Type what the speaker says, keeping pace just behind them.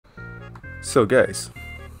So guys,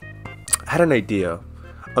 I had an idea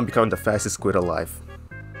on becoming the fastest squid alive,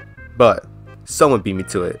 but someone beat me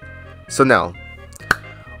to it. So now,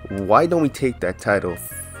 why don't we take that title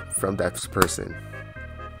from that person?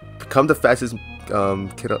 Become the fastest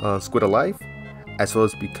squid alive, as well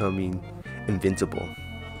as becoming invincible.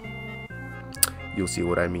 You'll see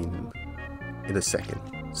what I mean in a second.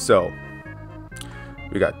 So,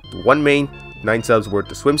 we got one main, 9 subs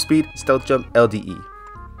worth of swim speed, stealth jump, LDE.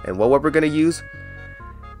 And what we're gonna use?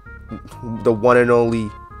 The one and only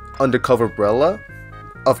undercover umbrella,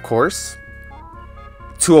 of course.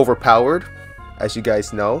 Too overpowered, as you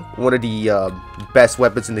guys know. One of the best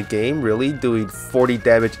weapons in the game, really, doing 40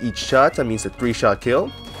 damage each shot. That means a 3-shot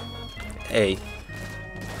kill. Hey,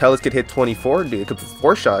 pellets could hit 24, it could be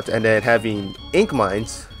 4 shots, and then having ink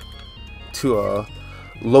mines to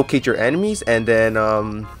locate your enemies, and then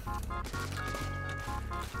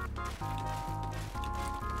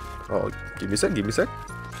oh, give me a sec.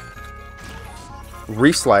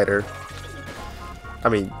 Reef slider. I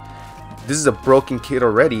mean, this is a broken kit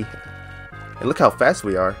already, and look how fast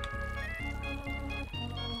we are.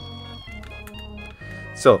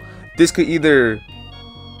 So this could either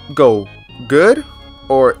go good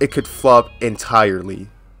or it could flop entirely.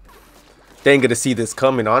 They ain't gonna see this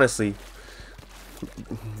coming, honestly.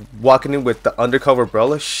 Walking in with the undercover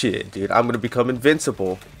umbrella, shit, dude, I'm gonna become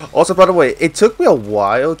invincible. Also, by the way, it took me a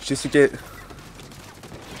while just to get.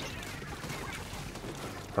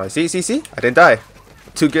 Oh, see, I didn't die.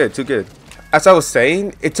 Too good. As I was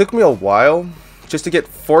saying, it took me a while just to get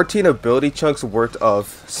 14 ability chunks worth of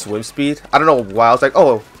swim speed. I don't know why. I was like,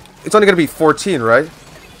 oh, it's only gonna be 14, right?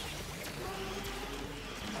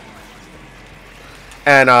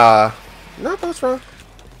 And no, that's wrong.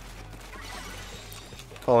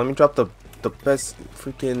 Oh, let me drop the best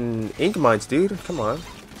freaking ink mines, dude. Come on.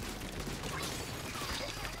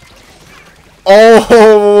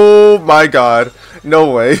 Oh my god.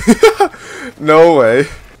 No way. No way.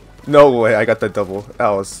 No way I got that double. That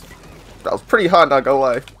was pretty hot, not gonna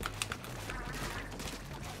lie.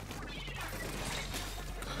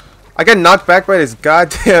 I get knocked back by this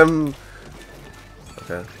goddamn.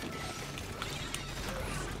 Okay.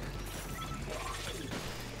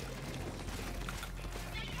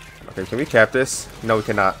 Okay, can we cap this? No, we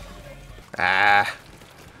cannot. Ah.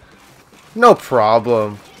 No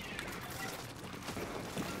problem.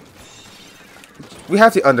 We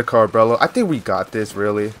have the undercar umbrella. I think we got this,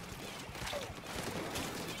 really.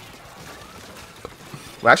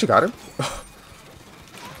 We actually got him.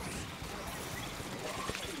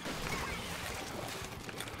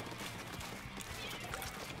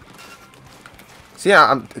 So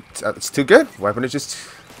yeah, it's too good. Weapon is just.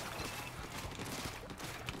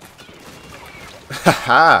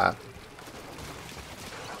 Haha.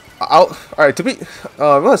 Alright, to be it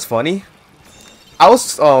was funny. I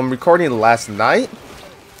was recording last night.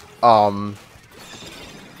 But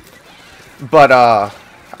I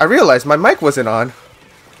realized my mic wasn't on.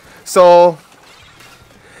 So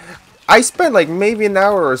I spent like maybe an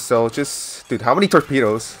hour or so just, dude, how many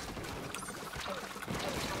torpedoes?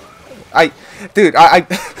 Dude,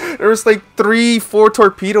 there was like 3-4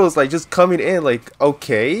 torpedoes like just coming in, like,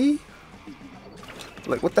 okay.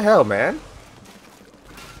 Like, what the hell, man?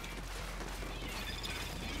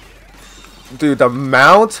 Dude, the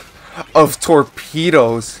amount of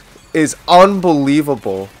torpedoes is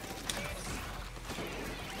unbelievable.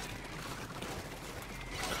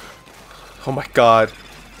 Oh my god.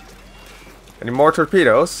 Any more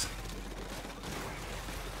torpedoes?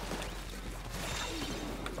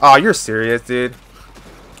 Oh, you're serious, dude.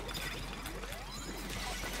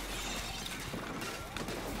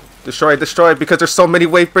 Destroy, because there's so many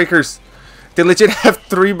wave breakers. They legit have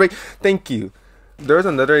 3 break. Thank you. There was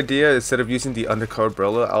another idea. Instead of using the undercover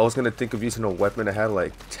umbrella, I was gonna think of using a weapon that had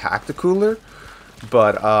like tacticooler,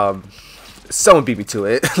 but someone beat me to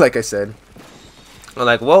it. Like I said, I'm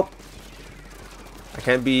like, well, I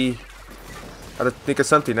can't be. I have to think of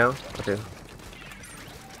something now. Okay.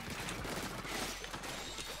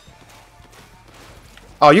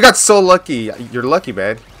 Oh, you got so lucky. You're lucky,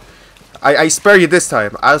 man. I spare you this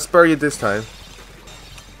time. I'll spare you this time.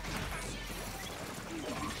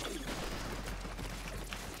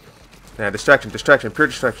 Yeah, distraction, pure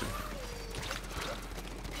distraction.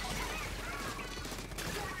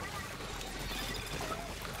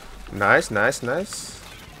 Nice.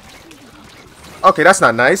 Okay, that's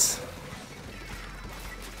not nice.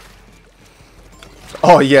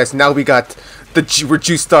 Oh yes, now we got we're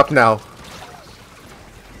juiced up now.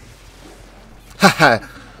 Haha.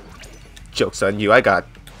 Joke's on you, I got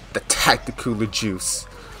the tactical juice.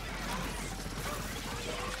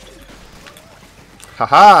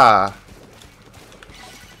 Haha.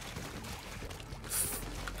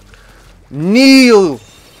 Kneel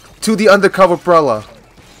to the undercover umbrella.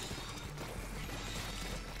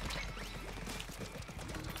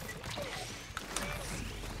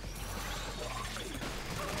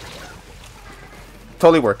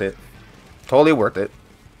 Totally worth it. Totally worth it.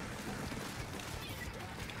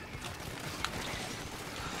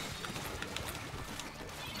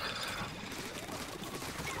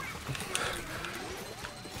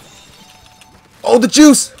 Oh, the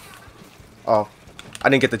juice! Oh, I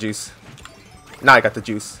didn't get the juice. Now I got the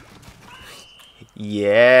juice.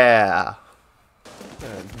 Yeah.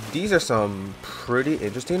 These are some pretty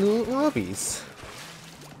interesting lobbies.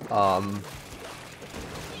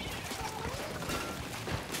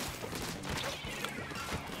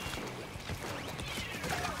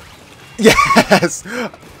 Yes!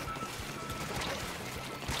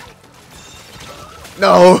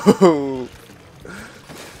 No!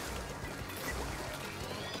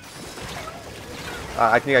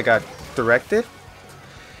 I think I got directed.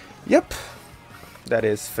 Yep. That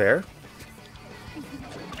is fair.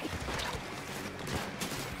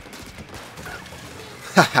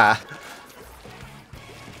 Haha.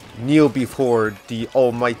 Kneel before the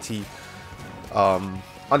almighty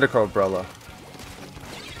undercover umbrella.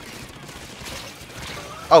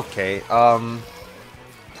 Okay,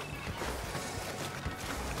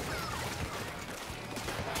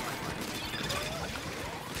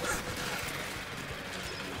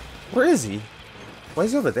 where is he? Why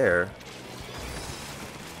is he over there?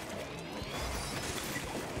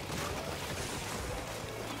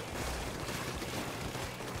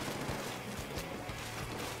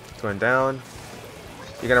 It's going down.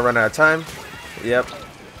 You're gonna run out of time? Yep.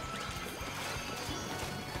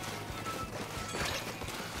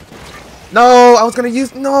 No, I was gonna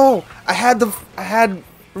use no. I had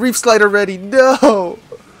reef slide already. No,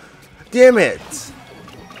 damn it.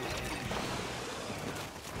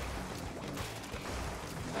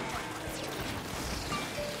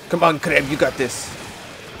 Come on, Crab, you got this.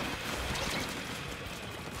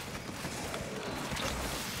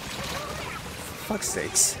 Fuck's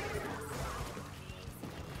sakes.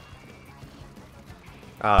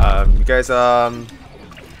 You guys,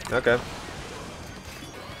 okay.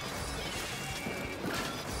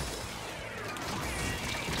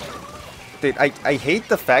 Dude, I hate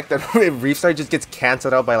the fact that Reef Star just gets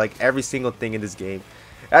cancelled out by like every single thing in this game.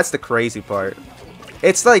 That's the crazy part.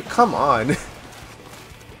 It's like, come on.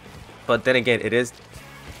 But then again, it is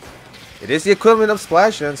the equivalent of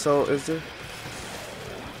Splatoon, so is there?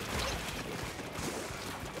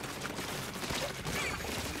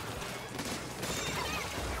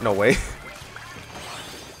 No way.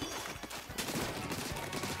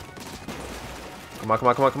 Come on, come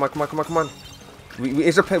on, come on, come on, come on, come on, come on.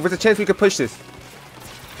 Where's a chance we could push this?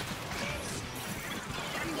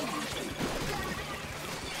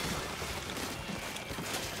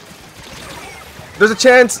 There's a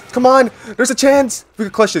chance! Come on! There's a chance! We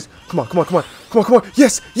can clutch this. Come on, come on, come on. Come on, come on.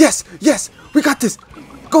 Yes! Yes! Yes! We got this!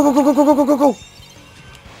 Go, go, go, go, go, go, go, go, go!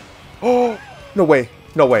 Oh! No way.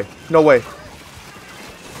 No way. No way.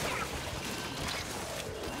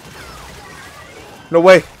 No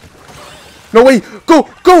way. No way. Go!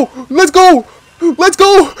 Go! Let's go! Let's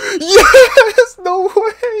go! Yes! No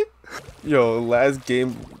way! Yo, last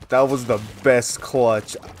game, that was the best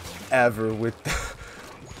clutch ever with...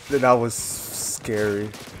 That was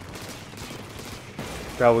scary.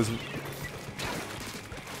 That was...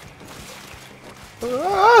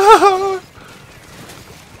 Ah!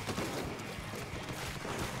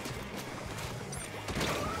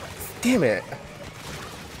 Damn it.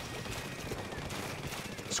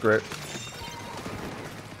 Screw it.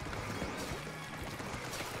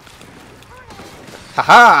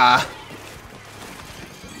 Haha!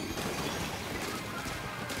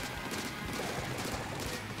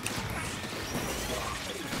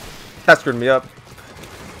 That screwed me up.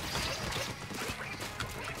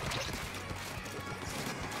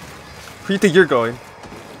 Where do you think you're going?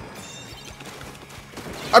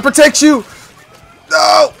 I protect you!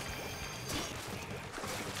 No!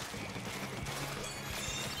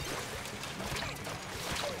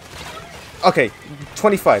 Okay,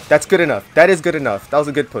 25. That's good enough. That is good enough. That was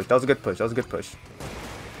a good push. That was a good push. That was a good push.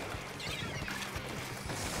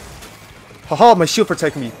 Haha, my shield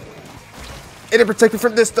protected me. It didn't protect me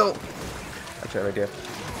from this though. Actually, right there.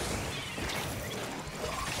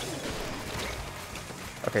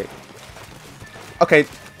 Okay. Okay.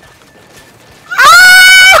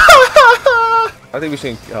 Ah! I think we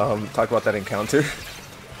should talk about that encounter.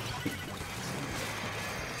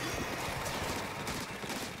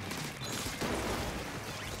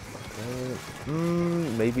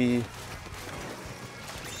 Maybe.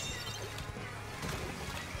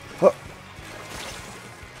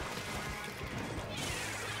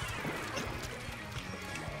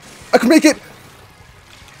 I can make it!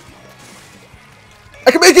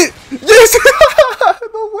 I can make it! Yes!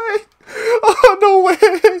 No way! Oh, no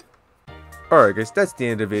way! Alright guys, that's the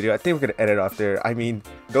end of the video. I think we're gonna edit off there. I mean,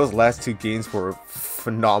 those last 2 games were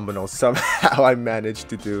phenomenal. Somehow I managed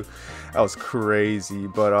to do. That was crazy.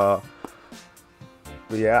 But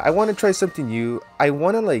yeah, I want to try something new. I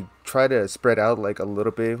want to like try to spread out like a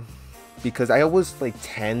little bit, because I always like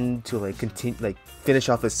tend to like continue, like finish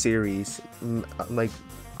off a series. Like,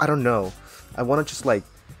 I don't know. I want to just like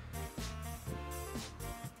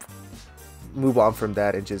move on from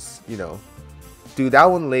that and just, you know, do that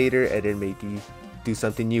one later and then maybe do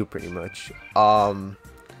something new pretty much.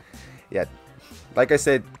 Yeah, like I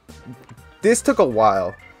said, this took a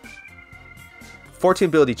while. 14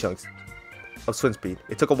 ability chunks of swim speed.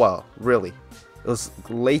 It took a while, really. It was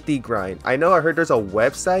lengthy grind. I know I heard there's a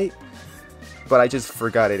website, but I just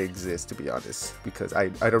forgot it exists, to be honest, because I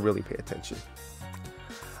don't really pay attention.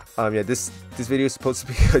 Yeah, this video is supposed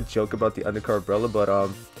to be a joke about the undercar umbrella,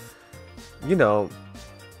 but you know,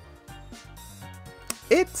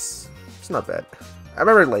 it's not bad. I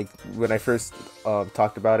remember like when I first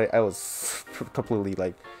talked about it, I was completely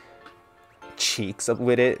like cheeks up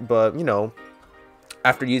with it, but you know,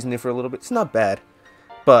 after using it for a little bit, it's not bad.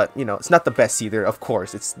 But you know, it's not the best either. Of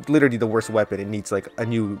course, it's literally the worst weapon. It needs like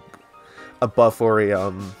a buff or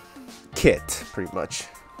a kit, pretty much.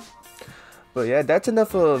 But yeah, that's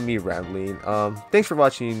enough of me rambling. Thanks for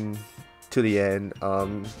watching to the end.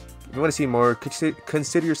 If you want to see more,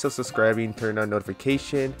 consider yourself subscribing, turn on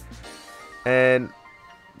notification, and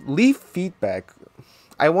leave feedback.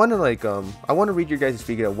 I want to like I want to read your guys'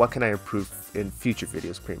 feedback. What can I improve in future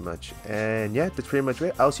videos, pretty much. And yeah, that's pretty much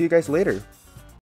it. I'll see you guys later.